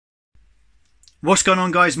What's going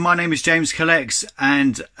on, guys? My name is James Collects,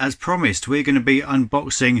 and as promised we're going to be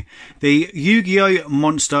unboxing the Yu-Gi-Oh!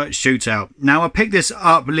 Monster Shootout. Now, I picked this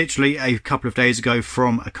up literally a couple of days ago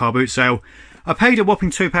from a car boot sale. I paid a whopping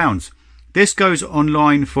 £2. This goes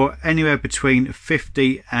online for anywhere between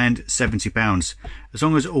 £50 and £70, as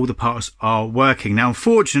long as all the parts are working. Now,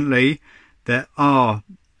 unfortunately, there are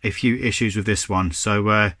a few issues with this one,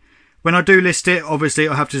 so when I do list it, obviously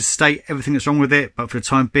I'll have to state everything that's wrong with it, but for the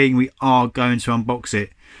time being we are going to unbox it.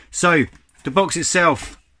 So, the box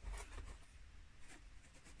itself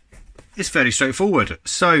is fairly straightforward.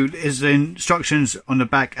 So, there's the instructions on the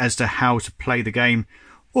back as to how to play the game.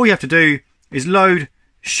 All you have to do is load,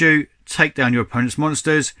 shoot, take down your opponent's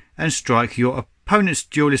monsters, and strike your opponent's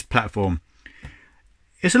duelist platform.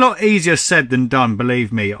 It's a lot easier said than done,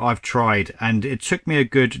 believe me. I've tried, and it took me a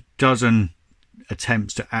good dozen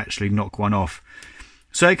attempts to actually knock one off.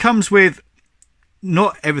 So it comes with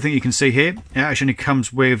not everything you can see here. It actually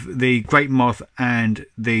comes with the Great Moth and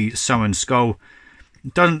the Summon Skull.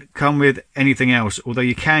 It doesn't come with anything else, although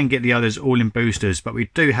you can get the others all in boosters, but we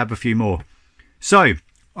do have a few more. So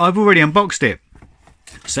I've already unboxed it,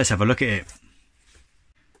 so let's have a look at it.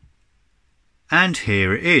 And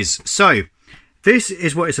here it is. So this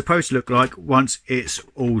is what it's supposed to look like once it's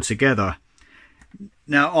all together.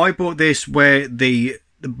 Now, I bought this where the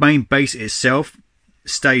main base itself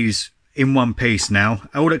stays in one piece now.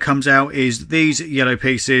 All that comes out is these yellow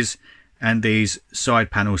pieces and these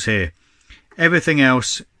side panels here. Everything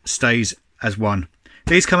else stays as one.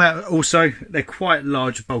 These come out also. They're quite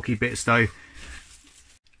large, bulky bits though.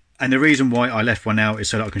 And the reason why I left one out is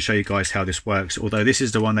so that I can show you guys how this works, although this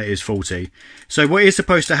is the one that is faulty. So what is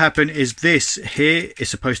supposed to happen is this here is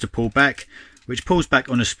supposed to pull back, which pulls back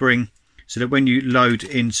on a spring, so that when you load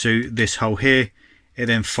into this hole here, it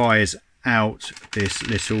then fires out this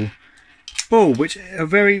little ball, which are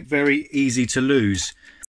very, very easy to lose.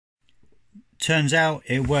 Turns out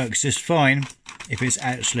it works just fine if it's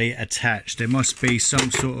actually attached. There must be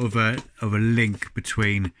some sort of a link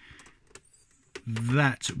between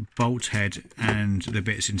that bolt head and the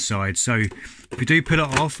bits inside. So if you do pull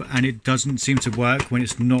it off and it doesn't seem to work when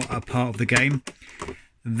it's not a part of the game,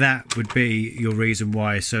 that would be your reason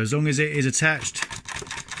why. So as long as it is attached,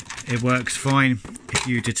 it works fine. If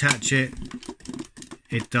you detach it,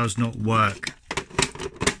 it does not work.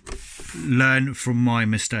 Learn from my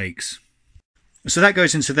mistakes. So that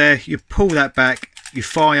goes into there, you pull that back, you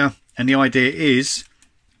fire, and the idea is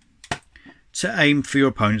to aim for your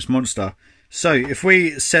opponent's monster. So if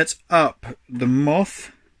we set up the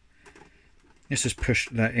moth, let's just push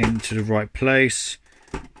that into the right place.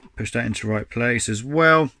 Push that into the right place as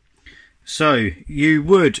well. So you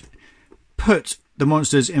would put the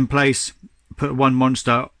monsters in place, put one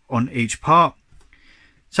monster on each part,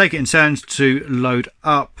 take it in turns to load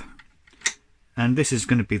up, and this is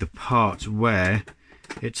going to be the part where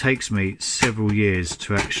it takes me several years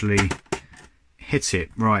to actually hit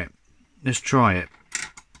it. Right, let's try it.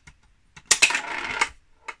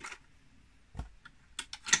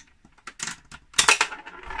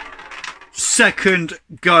 Second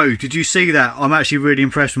go. Did you see that? I'm actually really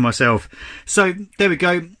impressed with myself. So there we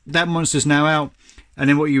go, that monster's now out, and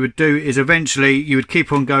then what you would do is eventually you would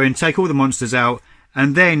keep on going, take all the monsters out,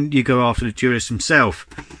 and then you go after the duelist himself.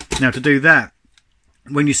 Now, to do that,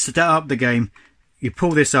 when you set up the game, you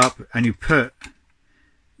pull this up and you put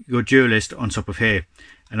your duelist on top of here,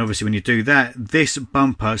 and obviously when you do that, this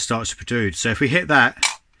bumper starts to protrude. So if we hit that,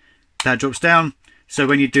 that drops down. So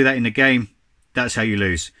when you do that in the game, that's how you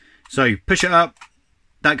lose. So you push it up,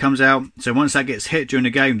 that comes out. So once that gets hit during the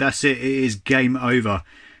game, that's it. It is game over.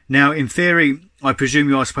 Now, in theory, I presume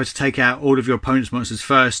you are supposed to take out all of your opponent's monsters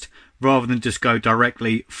first, rather than just go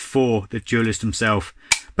directly for the duelist himself.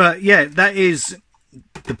 But yeah, that is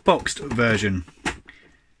the boxed version.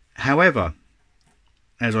 However,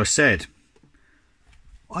 as I said,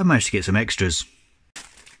 I managed to get some extras.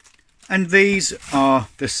 And these are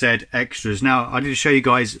the said extras. Now, I need to show you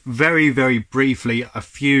guys very, very briefly a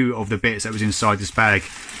few of the bits that was inside this bag.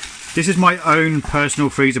 This is my own personal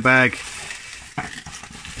freezer bag.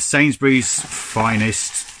 Sainsbury's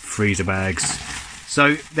finest freezer bags.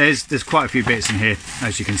 So there's quite a few bits in here,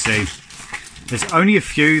 as you can see. There's only a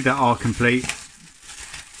few that are complete.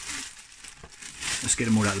 Let's get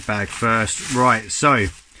them all out of the bag first. Right, so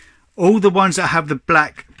all the ones that have the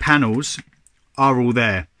black panels are all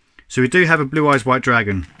there. So we do have a Blue Eyes White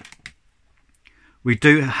Dragon. We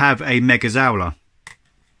do have a Mega Zowler.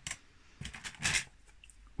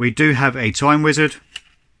 We do have a Time Wizard.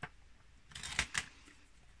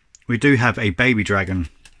 We do have a Baby Dragon.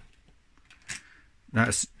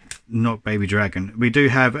 That's not Baby Dragon. We do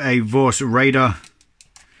have a Vorse Raider.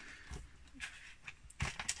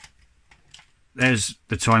 there's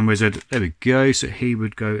the Time Wizard. There we go. So he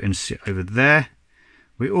would go and sit over there.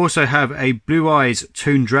 We also have a Blue Eyes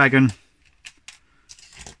Toon Dragon,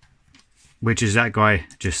 which is that guy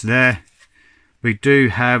just there. We do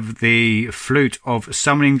have the Flute of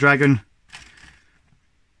Summoning Dragon,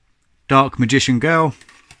 Dark Magician Girl,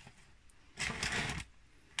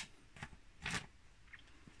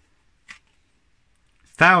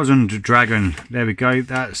 Thousand Dragon. There we go.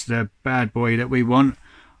 That's the bad boy that we want.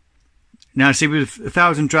 Now, see, with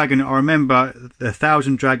Thousand Dragon, I remember the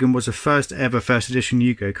Thousand Dragon was the first ever first edition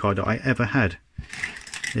Yu-Gi-Oh card that I ever had.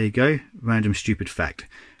 There you go. Random stupid fact.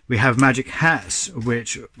 We have Magic Hats,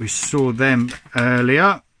 which we saw them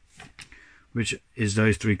earlier, which is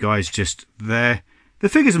those three guys just there. The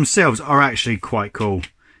figures themselves are actually quite cool.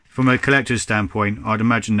 From a collector's standpoint, I'd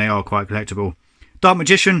imagine they are quite collectible. Dark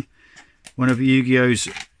Magician, one of Yu-Gi-Oh's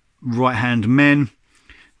right-hand men.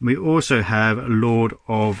 We also have Lord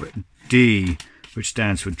of D, which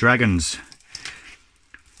stands for Dragons.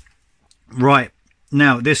 Right,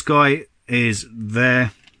 now this guy is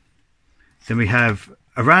there. Then we have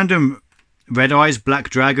a random Red Eyes Black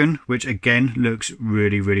Dragon, which again looks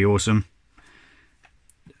really, really awesome.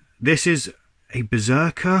 This is a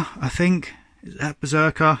Berserker, I think. Is that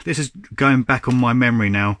Berserker? This is going back on my memory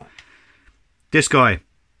now. This guy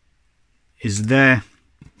is there.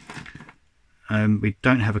 We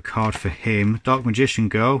don't have a card for him. Dark Magician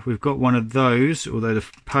Girl, we've got one of those, although the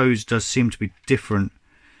pose does seem to be different.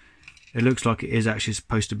 It looks like it is actually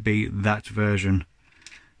supposed to be that version.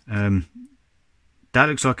 That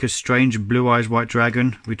looks like a strange Blue Eyes White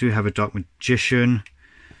Dragon. We do have a Dark Magician.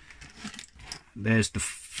 There's the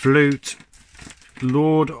Flute.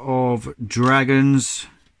 Lord of Dragons.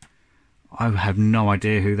 I have no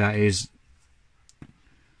idea who that is.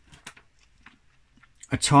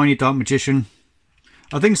 A tiny Dark Magician.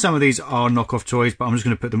 I think some of these are knockoff toys, but I'm just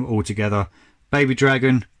going to put them all together. Baby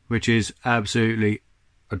Dragon, which is absolutely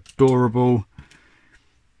adorable.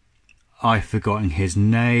 I've forgotten his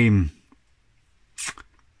name.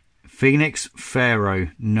 Phoenix Pharaoh.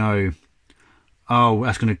 No. Oh,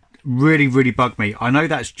 that's going to really, really bug me. I know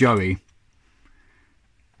that's Joey.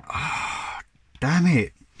 Oh, damn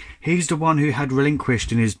it. He's the one who had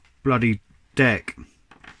Relinquished in his bloody deck.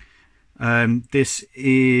 This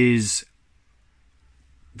is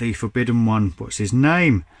the Forbidden One. What's his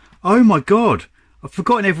name? Oh my god, I've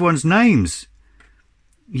forgotten everyone's names.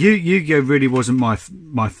 Yu-Gi-Oh really wasn't my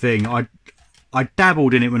thing. I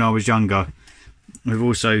dabbled in it when I was younger. We've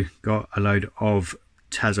also got a load of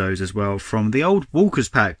Tazos as well from the old Walkers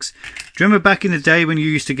packs. Do you remember back in the day when you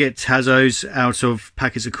used to get Tazos out of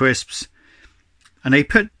packets of crisps? And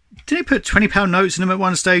did they put £20 notes in them at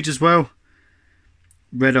one stage as well?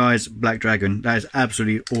 Red Eyes Black Dragon. That is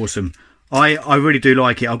absolutely awesome. I really do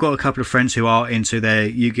like it. I've got a couple of friends who are into their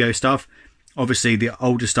Yu-Gi-Oh stuff. Obviously the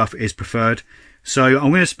older stuff is preferred. So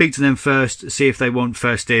I'm going to speak to them first, see if they want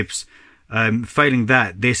first dibs. Failing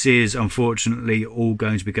that, this is unfortunately all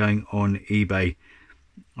going to be going on eBay.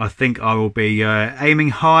 I think I will be aiming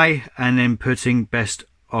high and then putting best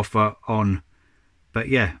offer on. But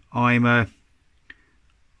yeah, I'm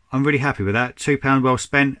really happy with that. £2 well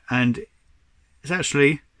spent, and it's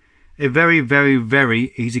actually a very, very,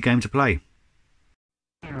 very easy game to play.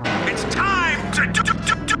 It's time to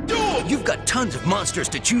duel! You've got tons of monsters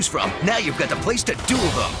to choose from. Now you've got the place to duel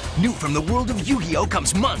them. New from the world of Yu-Gi-Oh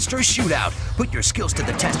comes Monster Shootout. Put your skills to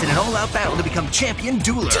the test in an all-out battle to become champion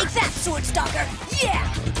dueler. Take that, Sword Stalker!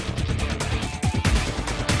 Yeah!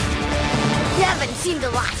 You haven't seen the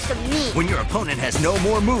last of me. When your opponent has no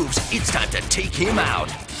more moves, it's time to take him out.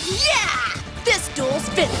 Yeah! This duel's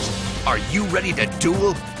finished. Are you ready to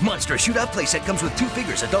duel? Monster Shootout playset comes with 2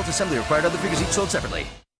 figures. Adult assembly required. Other figures each sold separately.